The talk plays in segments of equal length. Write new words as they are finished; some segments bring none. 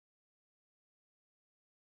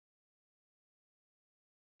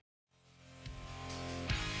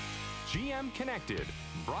GM Connected,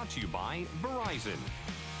 brought to you by Verizon.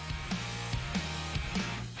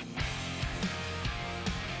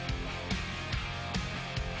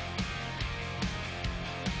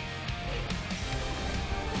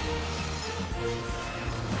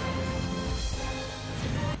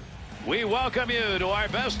 We welcome you to our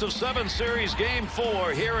best of 7 series game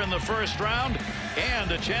 4 here in the first round,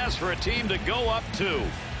 and a chance for a team to go up 2.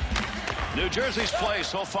 New Jersey's play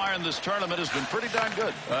so far in this tournament has been pretty darn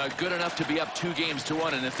good. Good enough to be up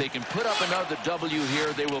 2-1, and if they can put up another W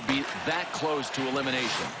here, they will be that close to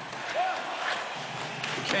elimination.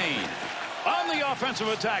 Kane on the offensive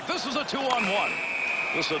attack. This is a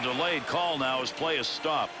 2-on-1. This is a delayed call now as play is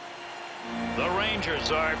stopped. The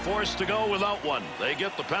Rangers are forced to go without one. They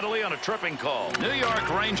get the penalty on a tripping call. New York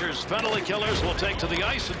Rangers penalty killers will take to the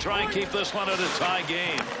ice and try and keep this one at a tie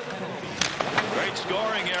game. Great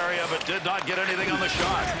scoring area, but did not get anything on the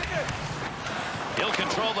shot. He'll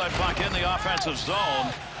control that puck in the offensive zone.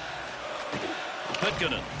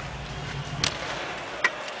 Pitkanen.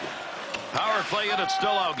 Power play unit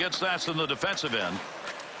still out. Gets that in the defensive end.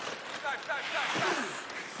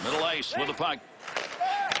 Middle ice with the puck.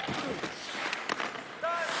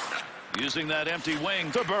 Using that empty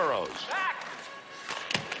wing to Burrows.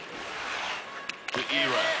 To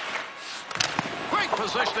Era. Great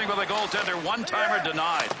positioning with the goaltender. One-timer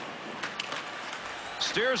denied.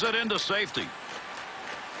 Steers it into safety.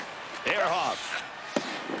 Ehrhoff.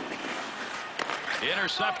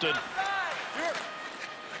 Intercepted.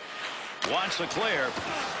 Wants a clear.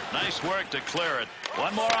 Nice work to clear it.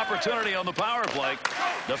 One more opportunity on the power play.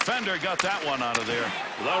 Defender got that one out of there.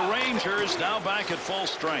 The Rangers now back at full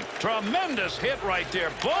strength. Tremendous hit right there.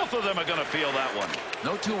 Both of them are going to feel that one.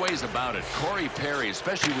 No two ways about it. Corey Perry,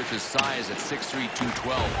 especially with his size at 6'3",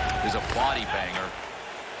 212, is a body banger.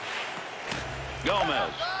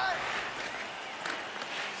 Gomez.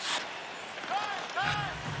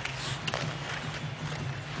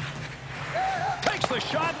 Takes the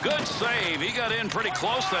shot. Good save. He got in pretty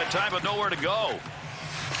close that time, but nowhere to go.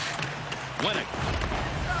 Winning.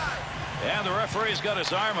 And the referee's got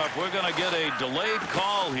his arm up. We're going to get a delayed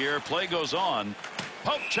call here. Play goes on.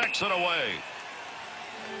 Pope checks it away.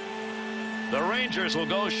 The Rangers will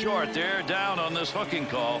go short. They're down on this hooking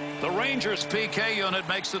call. The Rangers PK unit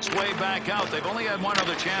makes its way back out. They've only had one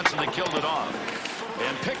other chance, and they killed it off.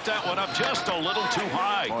 And picked that one up just a little too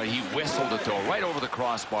high. Boy, he whistled it, though, right over the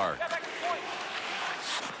crossbar.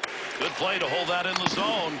 Good play to hold that in the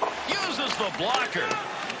zone. Uses the blocker.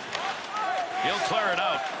 He'll clear it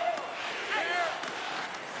out.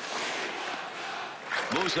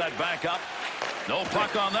 Moves that back up. No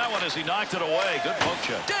puck on that one as he knocked it away. Good poke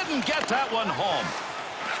check. Didn't get that one home.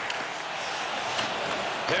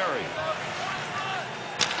 Perry.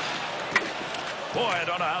 Boy, I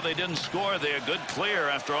don't know how they didn't score there. Good clear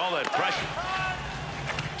after all that pressure.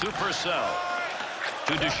 To Purcell.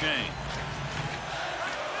 To Duchesne.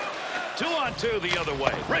 2-on-2 the other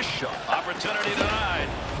way. Wrist shot. Opportunity denied.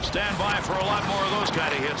 Stand by for a lot more of those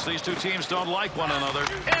kind of hits. These two teams don't like one another.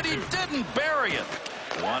 And he didn't bury it.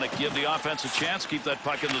 Want to give the offense a chance. Keep that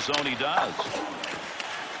puck in the zone. He does.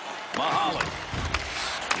 Mahalik.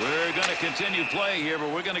 We're going to continue play here,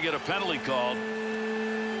 but we're going to get a penalty called.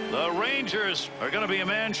 The Rangers are going to be a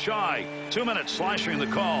man shy. 2 minutes slashing the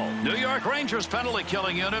call. New York Rangers penalty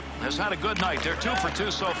killing unit has had a good night. They're 2 for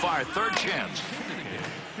 2 so far. Third chance.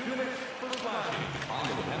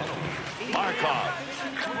 Markov.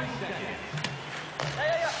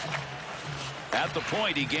 At the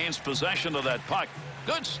point, he gains possession of that puck.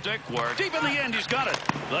 Good stick work. Deep in the end, he's got it.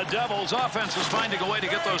 The Devils' offense is finding a way to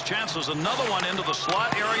get those chances. Another one into the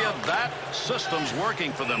slot area. That system's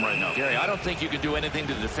working for them right now. Gary, I don't think you can do anything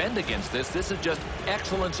to defend against this. This is just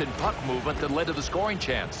excellence in puck movement that led to the scoring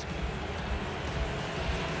chance.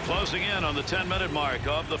 Closing in on the 10-minute mark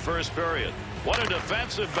of the first period. What a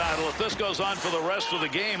defensive battle. If this goes on for the rest of the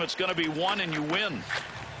game, it's going to be one and you win.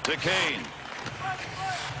 To Kane.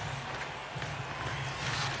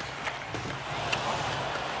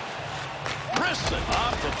 Brisson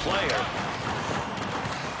off the player.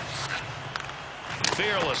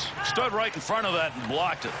 Fearless. Stood right in front of that and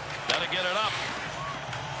blocked it. Got to get it up.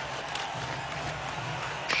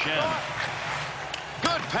 Schenn.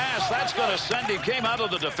 Good pass. That's going to send him. Came out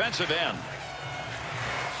of the defensive end.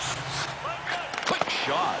 Quick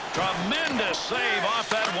shot. Tremendous save off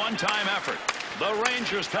that one-time effort. The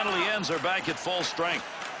Rangers penalty ends are back at full strength.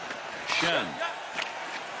 Schenn.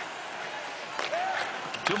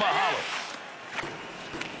 To Mahalik.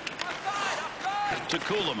 To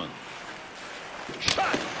Kulemin.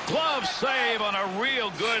 Shot. Glove save on a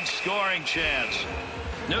real good scoring chance.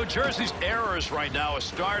 New Jersey's errors right now are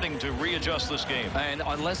starting to readjust this game. And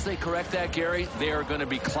unless they correct that, Gary, they are going to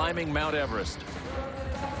be climbing Mount Everest.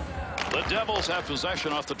 The Devils have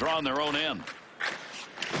possession off the draw on their own end.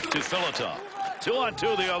 To Filatov.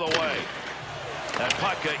 2-on-2 the other way. That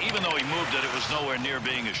puck, even though he moved it, it was nowhere near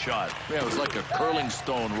being a shot. Yeah, it was like a curling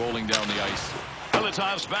stone rolling down the ice.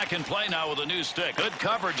 Filatov's back in play now with a new stick. Good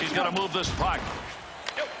coverage. He's got to move this puck.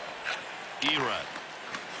 Erod.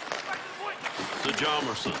 To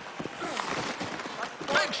Hjalmarsson.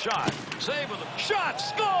 Big shot. Save with a shot.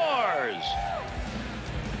 Scores!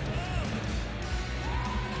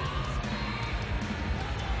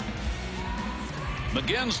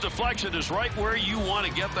 McGinn's deflection is right where you want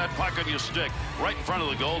to get that puck on your stick, right in front of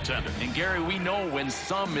the goaltender. And Gary, we know when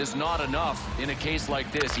some is not enough in a case like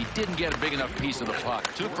this. He didn't get a big enough piece of the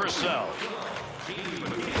puck. To Purcell.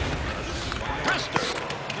 Priester.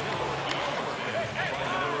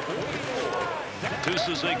 To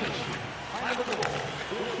Cizikas.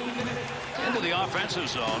 Into the offensive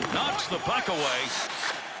zone. Knocks the puck away.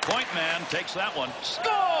 Point man takes that one.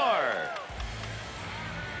 Score!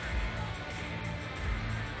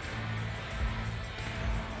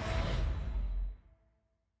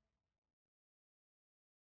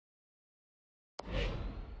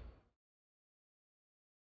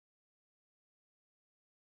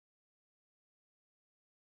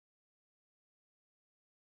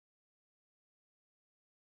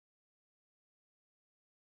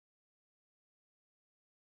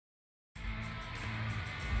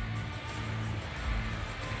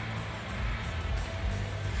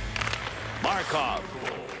 Markov.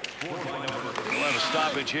 We'll have a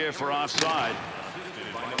stoppage here for offside.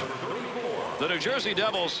 The New Jersey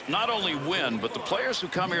Devils not only win, but the players who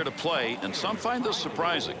come here to play, and some find this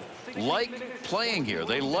surprising, like playing here.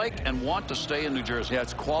 They like and want to stay in New Jersey. Yeah,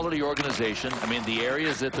 it's quality organization. I mean, the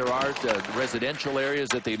areas that there are, the residential areas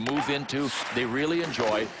that they move into, they really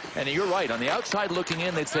enjoy. And you're right. On the outside looking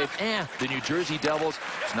in, they'd say, the New Jersey Devils,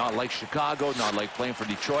 it's not like Chicago, not like playing for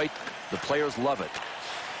Detroit. The players love it.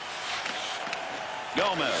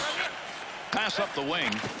 Gomez. Pass up the wing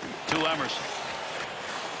to Emerson.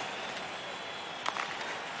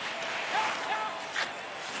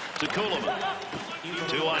 To Kulemin.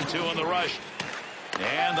 2-on-2 in the rush.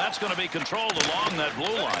 And that's going to be controlled along that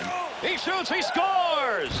blue line. He shoots, he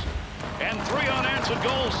scores! And 3 unanswered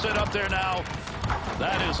goals sit up there now.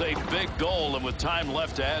 That is a big goal, and with time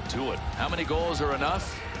left to add to it. How many goals are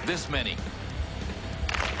enough? This many.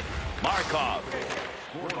 Markov.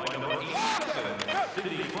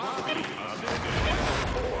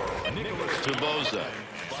 To Boza.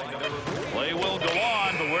 Play will go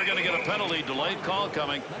on, but we're going to get a penalty. Delayed call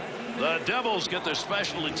coming. The Devils get their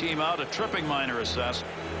specialty team out. A tripping minor assessed.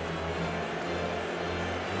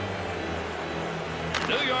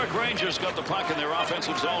 New York Rangers got the puck in their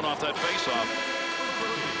offensive zone off that faceoff.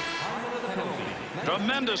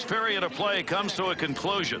 Tremendous period of play comes to a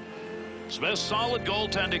conclusion. Smith's solid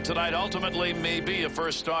goaltending tonight ultimately may be a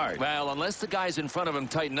first start. Well, unless the guys in front of him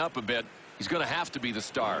tighten up a bit, he's going to have to be the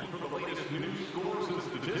star.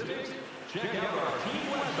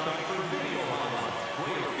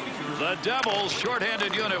 The Devils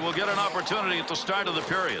shorthanded unit will get an opportunity at the start of the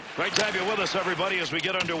period. Great to have you with us, everybody, as we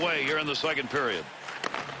get underway here in the second period.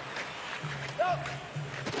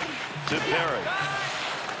 To Perry.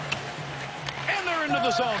 And they're into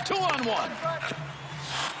the zone. 2-on-1.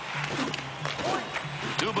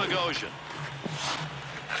 To Bogosian.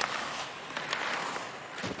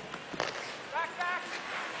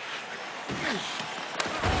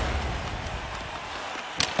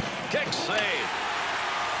 Kick save.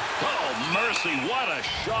 Oh, mercy. What a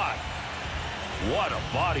shot. What a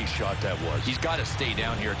body shot that was. He's got to stay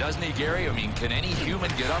down here, doesn't he, Gary? I mean, can any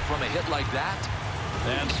human get up from a hit like that?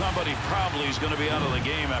 And somebody probably is going to be out of the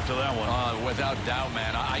game after that one. Without doubt,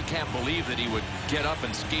 man. I can't believe that he would get up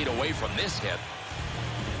and skate away from this hit.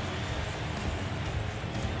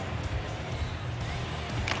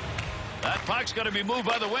 That puck's going to be moved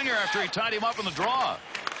by the winger after he tied him up in the draw.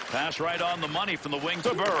 Pass right on the money from the wing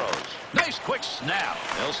to Burrows. Nice quick snap.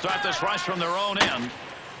 They'll start this rush from their own end.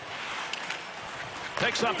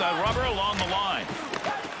 Picks up that rubber along the line.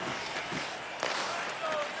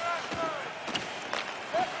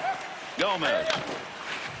 Gomez.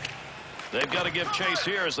 They've got to give chase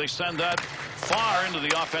here as they send that far into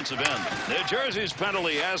the offensive end. New Jersey's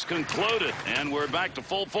penalty has concluded, and we're back to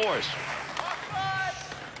full force.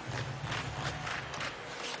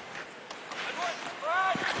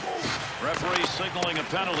 Referee signaling a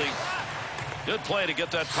penalty. Good play to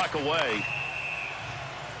get that puck away.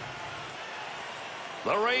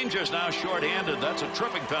 The Rangers now shorthanded. That's a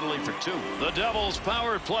tripping penalty for 2. The Devils'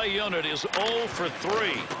 power play unit is 0 for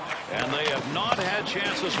 3. And they have not had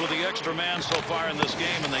chances with the extra man so far in this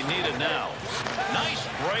game, and they need it now. Nice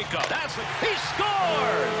breakup. He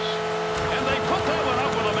scores! And they put that one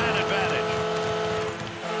up with a man advantage.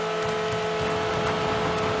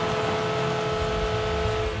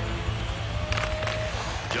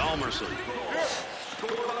 Hjalmarsson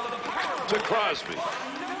to Crosby.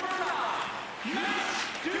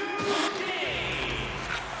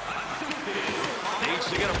 Needs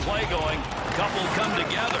to get a play going. Couple come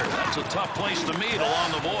together. That's a tough place to meet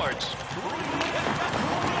along the boards.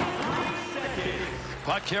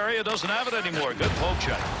 Puck carrier doesn't have it anymore. Good poke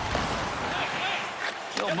check.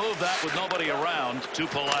 He'll move that with nobody around to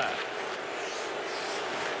Palat.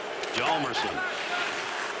 Hjalmarsson.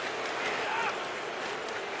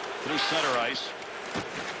 Through center ice.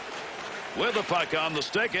 With the puck on the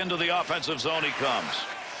stick, into the offensive zone he comes.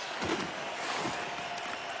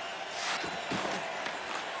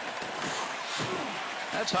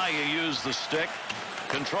 That's how you use the stick.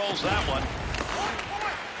 Controls that one.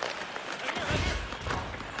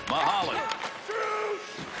 Mahalik.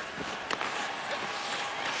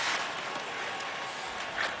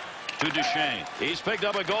 To Duchesne. He's picked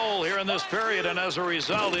up a goal here in this period, and as a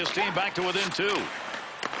result, his team back to within 2.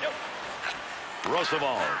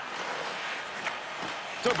 Roosevelt.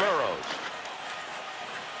 To Burrows.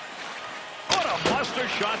 What a buster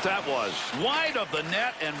shot that was. Wide of the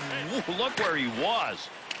net, and look where he was.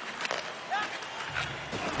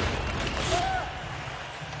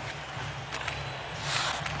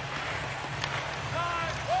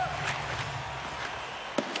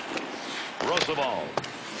 Roosevelt.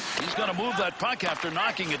 He's going to move that puck after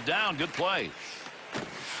knocking it down. Good play.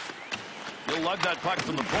 He'll lug that puck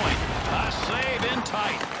from the point. A save in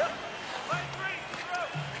tight.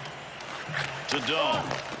 To Dome.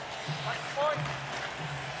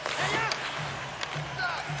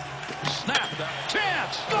 Snap.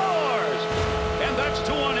 Chance. Scores. And that's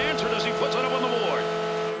 2 unanswered as he puts it up on the board.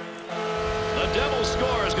 The Devils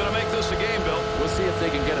score is going to make this a game, Bill. We'll see if they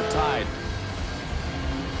can get it tied.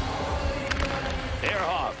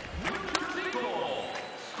 Ehrhoff.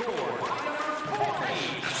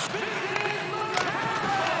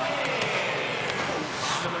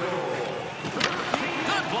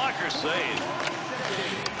 Good blocker save.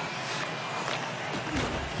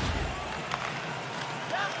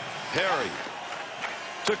 Perry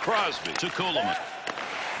to Crosby to Kuhlman.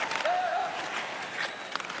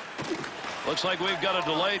 Looks like we've got a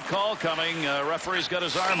delayed call coming. Referee's got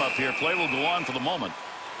his arm up here. Play will go on for the moment.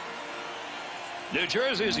 New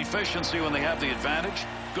Jersey's efficiency when they have the advantage.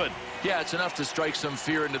 Good. Yeah, it's enough to strike some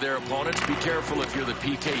fear into their opponents. Be careful if you're the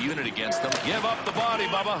PK unit against them. Give up the body,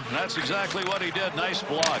 Bubba. That's exactly what he did. Nice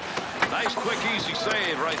block. Nice, quick, easy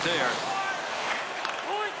save right there.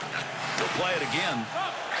 He'll play it again.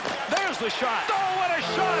 There's the shot. Oh, what a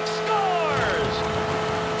shot. Scores!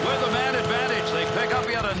 With a man advantage, they pick up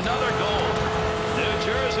yet another goal. New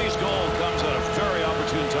Jersey's goal comes at a very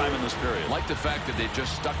opportune time in this period. Like the fact that they've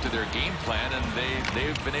just stuck to their game plan and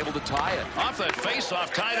they've been able to tie it. Off that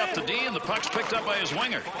face-off, tied up to D, and the puck's picked up by his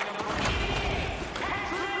winger.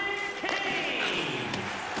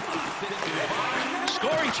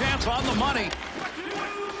 Scoring chance on the money.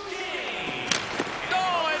 No,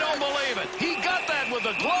 I don't believe it. He got that with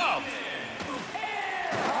the glove.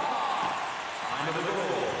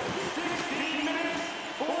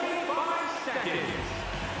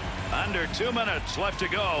 Under 2 minutes left to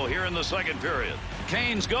go here in the second period.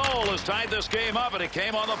 Kane's goal has tied this game up, and it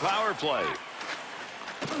came on the power play.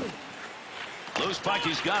 Loose puck,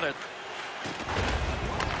 he's got it.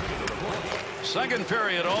 Second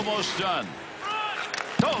period almost done.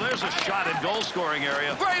 Oh, there's a shot in goal scoring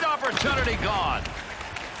area. Great opportunity gone.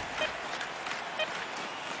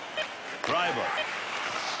 Driver.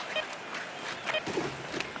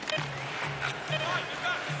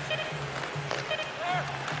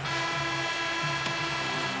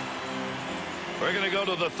 We're going to go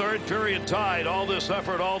to the third period tied. All this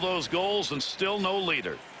effort, all those goals, and still no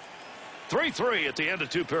leader. 3-3 at the end of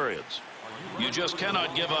 2 periods. You just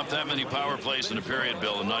cannot give up that many power plays in a period,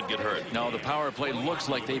 Bill, and not get hurt. No, the power play looks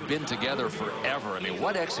like they've been together forever. I mean,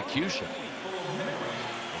 what execution.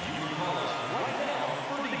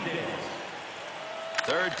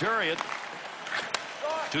 Third period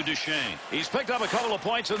to Duchesne. He's picked up a couple of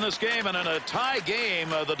points in this game, and in a tie game,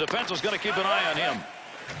 the defense is going to keep an eye on him.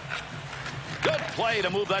 Good play to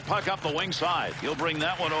move that puck up the wing side. He'll bring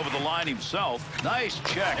that one over the line himself. Nice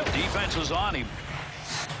check. Defense is on him.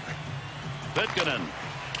 Pitkanen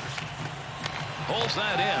holds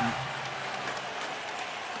that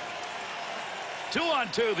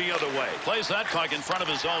 2-on-2 the other way. Plays that puck in front of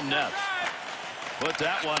his own net. Put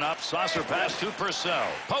that one up. Saucer pass to Purcell.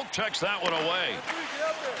 Poke checks that one away.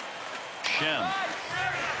 Schenn.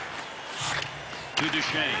 To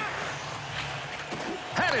Duchesne.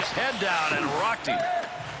 Had his head down and rocked him.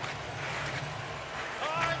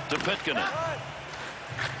 To Pitkanen.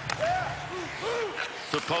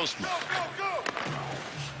 To Postman.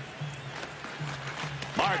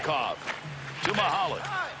 Markov. To Mahalik.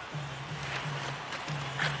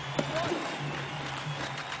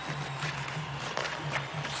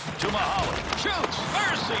 To Mahalik. Shoots.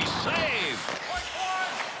 Mercy save.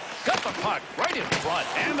 Got the puck right in front.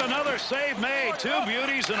 And another save made. 2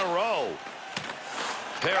 beauties in a row.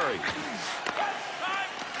 Perry.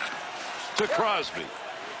 To Crosby.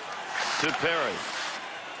 To Perry.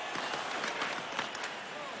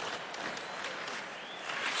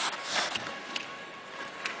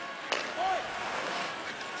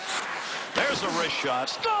 There's a wrist shot.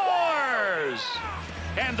 Scores!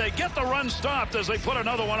 And they get the run stopped as they put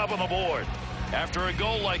another one up on the board. After a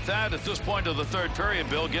goal like that, at this point of the third period,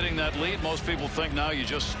 Bill, getting that lead, most people think now you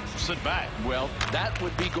just sit back. Well, that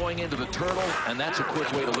would be going into the turtle, and that's a quick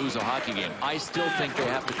way to lose a hockey game. I still think they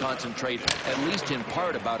have to concentrate, at least in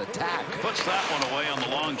part, about attack. Puts that one away on the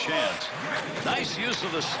long chance. Nice use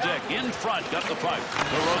of the stick. In front, got the puck.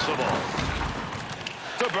 To Roosevelt.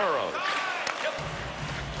 To Burroughs.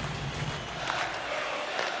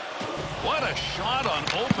 What a shot on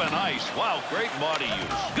open ice. Wow, great body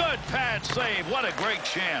use. Good pad save. What a great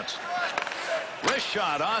chance. Wrist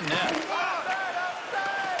shot on net.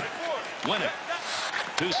 Win it.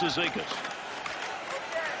 To Cizikas.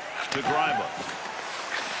 To Greiba.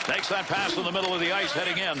 Takes that pass in the middle of the ice,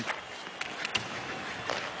 heading in.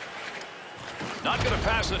 Not going to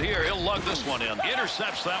pass it here. He'll lug this one in.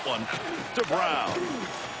 Intercepts that one. To Brown.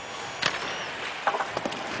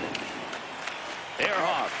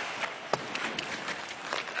 Ehrhoff.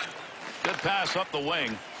 Good pass up the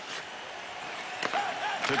wing.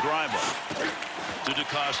 To Greiba. To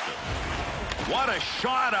DeCosta. What a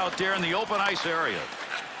shot out there in the open ice area.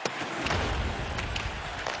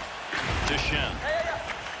 To Schenn.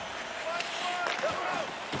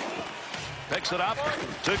 Picks it up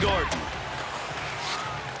to Gordon.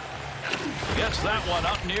 Gets that one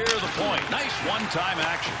up near the point. Nice one-time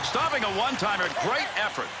action. Stopping a one-timer. Great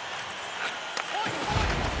effort.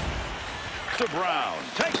 To Brown.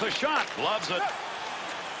 Takes a shot. Loves it.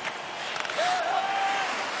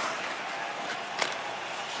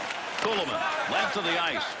 Kuhlman. Left to the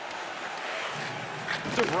ice.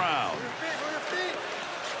 To Brown.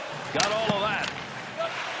 Got all of that.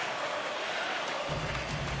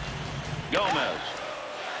 Gomez.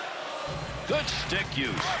 Good stick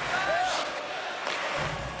use.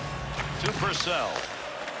 To Purcell.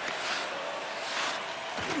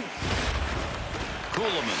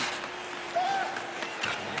 Kuhlman.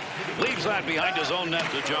 Leaves that behind his own net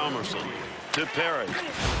to Hjalmarsson. To Perry.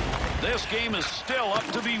 This game is still up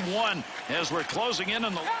to be won as we're closing in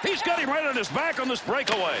on the... He's got him right on his back on this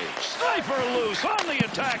breakaway. Sniper loose on the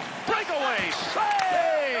attack. Breakaway.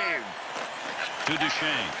 Save! To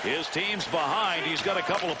Duchesne. His team's behind. He's got a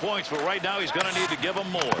couple of points, but right now he's going to need to give them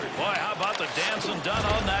more. Boy, how about the dancing done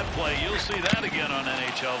on that play? You'll see that again on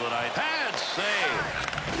NHL tonight. Pad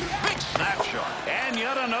save. Big snapshot. And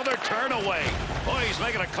yet another turn away. Boy, he's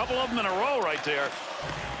making a couple of them in a row right there.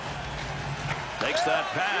 Takes that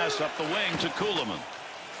pass up the wing to Kuhlman.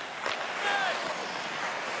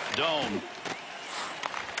 Doan.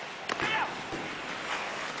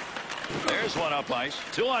 There's one up ice.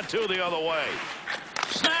 2-on-2 the other way.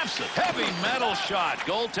 Snaps it. Heavy metal shot.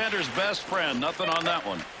 Goaltender's best friend. Nothing on that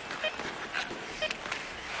one.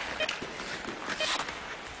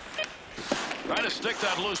 Trying to stick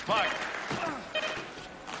that loose puck.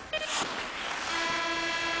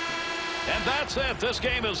 And that's it. This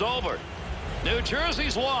game is over. New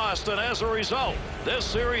Jersey's lost, and as a result, this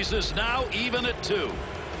series is now even at 2.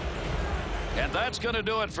 And that's going to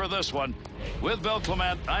do it for this one. With Bill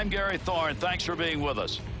Clement, I'm Gary Thorne. Thanks for being with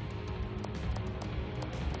us.